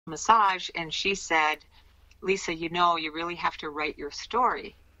massage, and she said, Lisa, you know, you really have to write your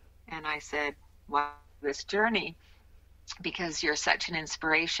story. And I said, why this journey? Because you're such an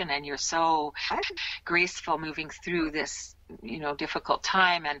inspiration and you're so graceful moving through this, you know, difficult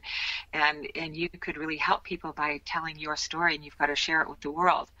time, and you could really help people by telling your story, and you've got to share it with the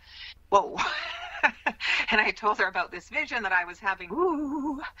world. Whoa. And I told her about this vision that I was having,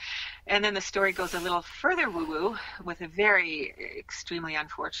 woo, and then the story goes a little further woo-woo with a very extremely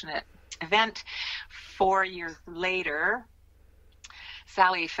unfortunate event. 4 years later,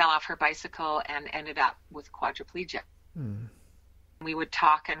 Sally fell off her bicycle and ended up with quadriplegia. We would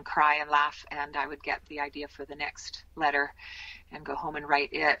talk and cry and laugh, and I would get the idea for the next letter and go home and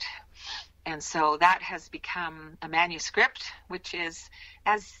write it. And so that has become a manuscript, which is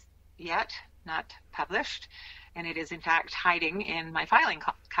as yet not published, and it is in fact hiding in my filing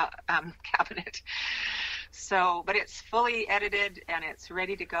cabinet. So, but it's fully edited and it's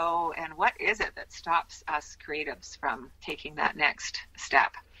ready to go. And what is it that stops us creatives from taking that next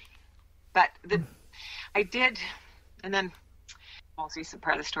step? But I did. And then the most recent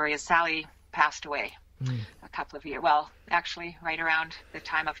part of the story is Sally passed away a couple of years. Well, actually, right around the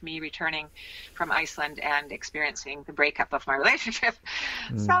time of me returning from Iceland and experiencing the breakup of my relationship,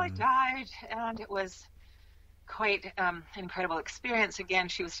 Sally died, and it was quite an incredible experience. Again,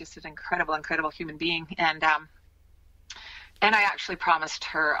 she was just an incredible human being. And I actually promised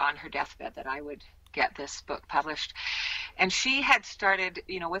her on her deathbed that I would get this book published. And she had started,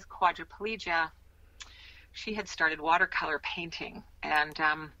 you know, with quadriplegia, she had started watercolor painting, and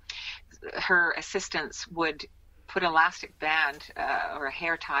her assistants would put an elastic band or a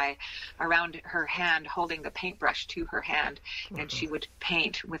hair tie around her hand, holding the paintbrush to her hand, and she would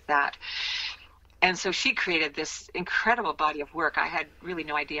paint with that. And so she created this incredible body of work. I had really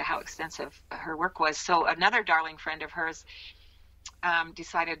no idea how extensive her work was. So another darling friend of hers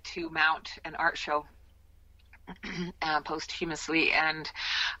decided to mount an art show posthumously, and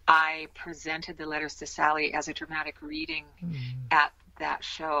I presented the letters to Sally as a dramatic reading at that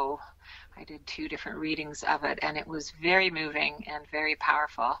show. I did 2 different readings of it, and it was very moving and very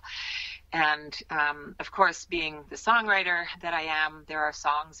powerful. And of course, being the songwriter that I am, there are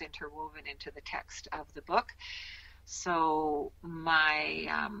songs interwoven into the text of the book. So my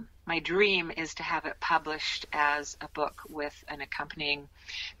dream is to have it published as a book with an accompanying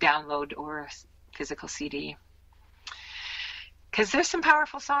download or physical CD. Because there's some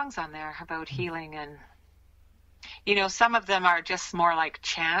powerful songs on there about healing, and, you know, some of them are just more like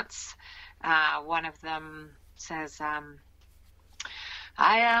chants. One of them says,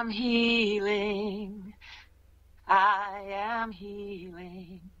 I am healing, I am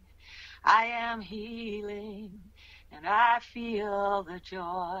healing, I am healing, and I feel the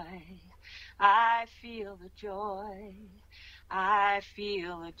joy, I feel the joy, I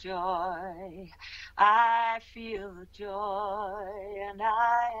feel the joy, I feel the joy, and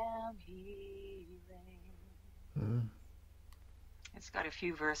I am healing. It's got a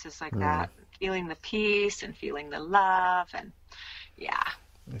few verses like that, feeling the peace and feeling the love, and yeah.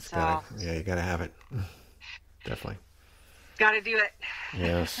 You gotta have it. Definitely. Gotta do it.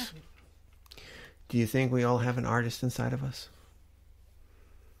 Yes. Do you think we all have an artist inside of us?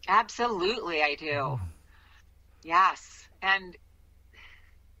 Absolutely, I do. Yes. And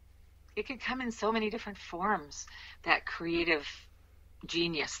it can come in so many different forms, that creative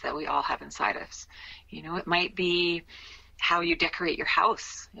genius that we all have inside us. You know, it might be how you decorate your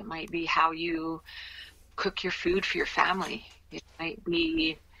house. It might be how you cook your food for your family. It might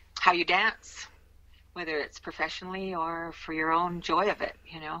be how you dance, whether it's professionally or for your own joy of it,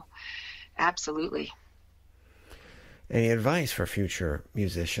 you know. Absolutely. Any advice for future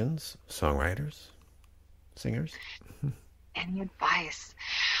musicians, songwriters, singers? Any advice?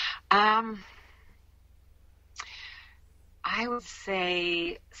 I would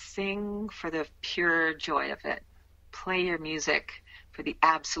say sing for the pure joy of it. Play your music for the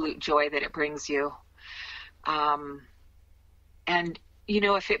absolute joy that it brings you. And, you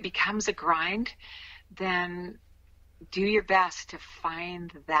know, if it becomes a grind, then do your best to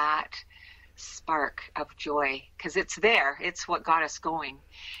find that spark of joy, because it's there. It's what got us going.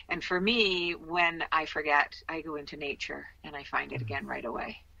 And for me, when I forget, I go into nature and I find it again right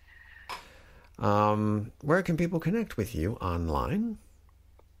away. Where can people connect with you online?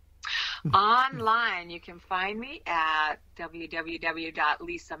 Online, you can find me at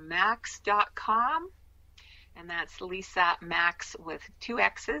www.lisamaxx.com, and that's Lisa Maxx with 2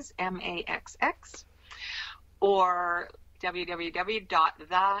 X's, MAXX, or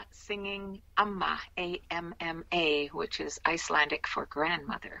www.thesingingama, AMMA, which is Icelandic for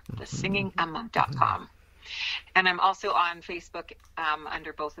grandmother, thesingingama.com. And I'm also on Facebook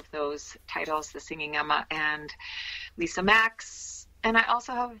under both of those titles, The Singing Amma and Lisa Maxx. And I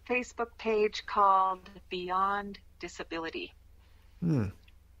also have a Facebook page called Beyond Disability.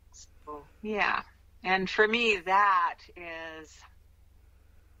 So, yeah. And for me, that is,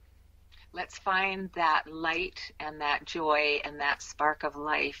 let's find that light and that joy and that spark of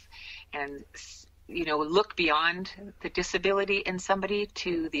life, and, look beyond the disability in somebody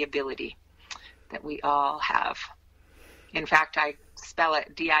to the ability that we all have. In fact, I spell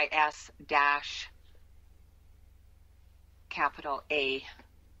it DIS dash capital A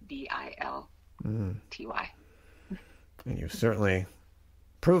BILTY. And you've certainly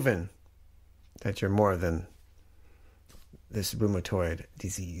proven that you're more than this rheumatoid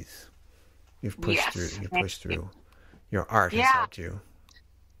disease. You've pushed through. You've pushed through. Your art has helped you.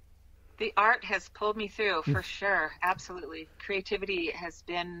 The art has pulled me through, for sure. Absolutely. Creativity has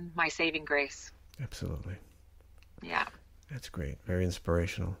been my saving grace. Absolutely. Yeah. That's great. Very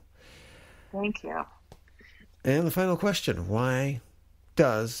inspirational. Thank you. And the final question, why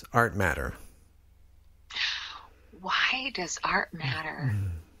does art matter? Why does art matter?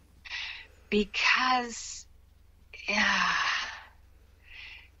 Because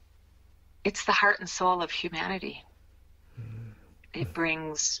it's the heart and soul of humanity. It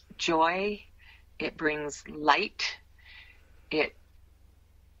brings joy. It brings light. It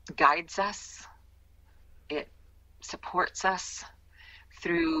guides us. It supports us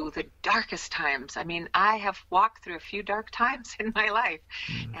through the darkest times. I mean, I have walked through a few dark times in my life,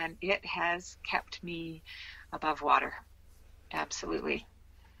 and it has kept me above water. Absolutely.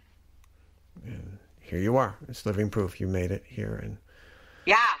 And here you are. It's living proof you made it here. And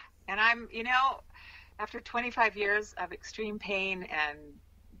I'm, after 25 years of extreme pain and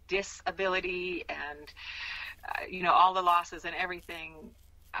disability and, all the losses and everything,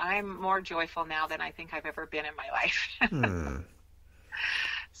 I'm more joyful now than I think I've ever been in my life.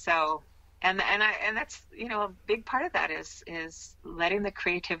 So, and that's, a big part of that is letting the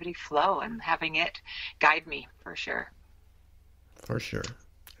creativity flow and having it guide me, for sure. For sure.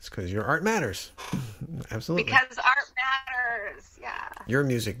 It's because your art matters. Absolutely. Because art matters. Yeah. Your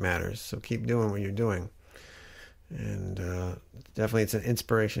music matters. So keep doing what you're doing. And definitely it's an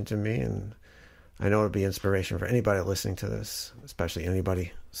inspiration to me. And I know it'll be inspiration for anybody listening to this, especially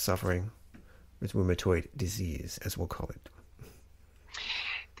anybody suffering with rheumatoid disease, as we'll call it.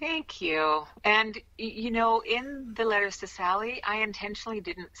 Thank you. And, in the letters to Sally, I intentionally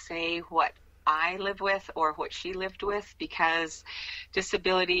didn't say what I live with or what she lived with, because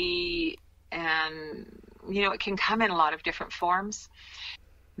disability and, it can come in a lot of different forms.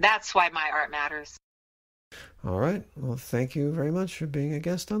 That's why my art matters. All right. Well, thank you very much for being a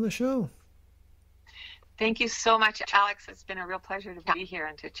guest on the show. Thank you so much, Alex. It's been a real pleasure to be here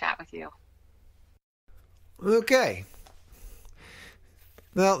and to chat with you. Okay.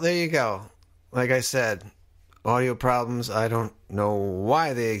 Well, there you go. Like I said, audio problems, I don't know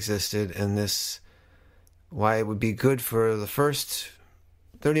why they existed, and why it would be good for the first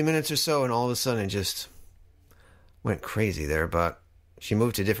 30 minutes or so, and all of a sudden it just went crazy there. But she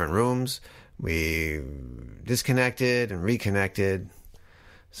moved to different rooms. We disconnected and reconnected.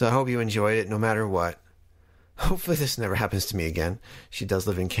 So I hope you enjoyed it no matter what. Hopefully this never happens to me again. She does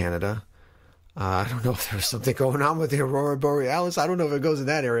live in Canada. I don't know if there's something going on with the Aurora Borealis. I don't know if it goes in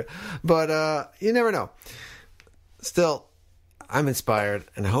that area. But you never know. Still, I'm inspired,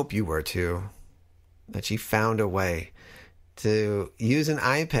 and I hope you were too, that she found a way to use an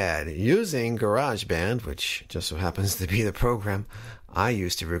iPad using GarageBand, which just so happens to be the program I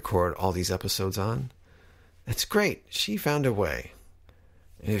used to record all these episodes on. That's great. She found a way.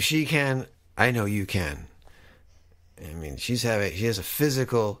 And if she can, I know you can. I mean, she has a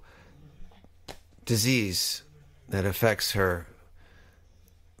physical disease that affects her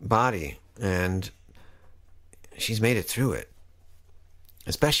body, and she's made it through it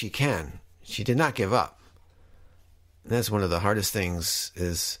as best she can. She did not give up. And that's one of the hardest things,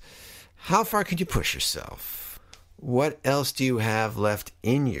 is how far can you push yourself? What else do you have left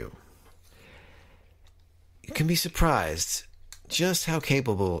in you? You can be surprised just how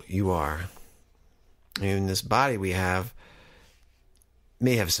capable you are. And this body we have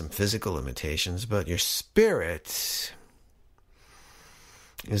may have some physical limitations, but your spirit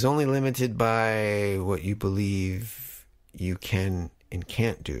is only limited by what you believe you can and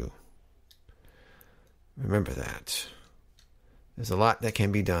can't do. Remember that. There's a lot that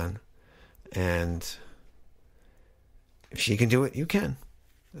can be done, and if she can do it, you can.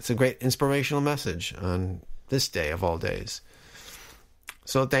 That's a great inspirational message on this day of all days.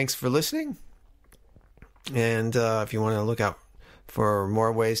 So thanks for listening, and if you want to look out For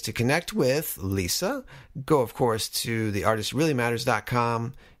more ways to connect with Lisa, go, of course, to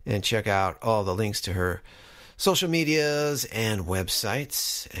theartistreallymatters.com and check out all the links to her social medias and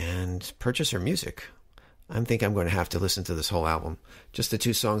websites and purchase her music. I think I'm going to have to listen to this whole album. Just the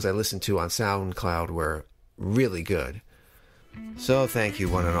 2 songs I listened to on SoundCloud were really good. So thank you,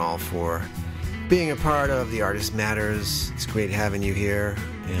 one and all, for being a part of The Artist Matters. It's great having you here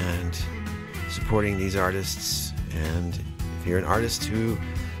and supporting these artists. And if you're an artist who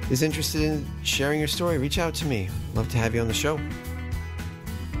is interested in sharing your story, reach out to me. Love to have you on the show.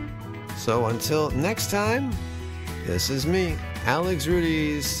 So until next time, this is me, Alex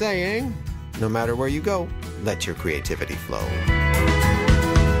Rudy, saying, no matter where you go, let your creativity flow.